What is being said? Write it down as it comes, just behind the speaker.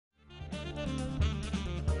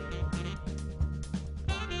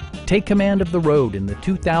Take command of the road in the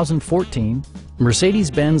 2014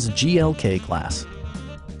 Mercedes-Benz GLK-Class.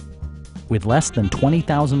 With less than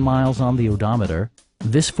 20,000 miles on the odometer,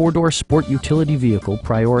 this four-door sport utility vehicle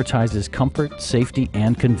prioritizes comfort, safety,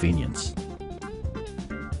 and convenience.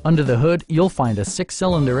 Under the hood, you'll find a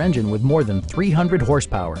six-cylinder engine with more than 300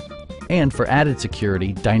 horsepower. And for added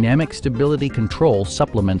security, dynamic stability control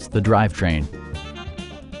supplements the drivetrain.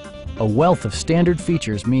 A wealth of standard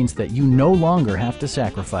features means that you no longer have to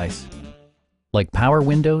sacrifice, like power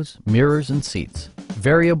windows, mirrors and seats,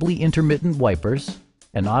 variably intermittent wipers,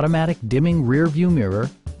 an automatic dimming rear view mirror,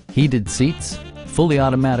 heated seats, fully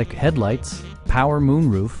automatic headlights, power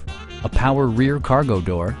moonroof, a power rear cargo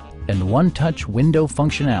door, and one-touch window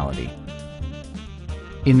functionality.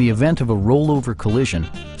 In the event of a rollover collision,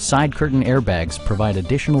 side curtain airbags provide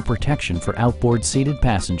additional protection for outboard seated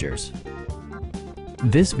passengers.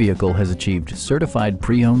 This vehicle has achieved certified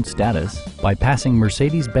pre-owned status by passing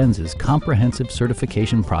Mercedes-Benz's comprehensive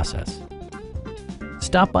certification process.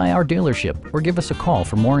 Stop by our dealership or give us a call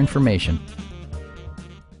for more information.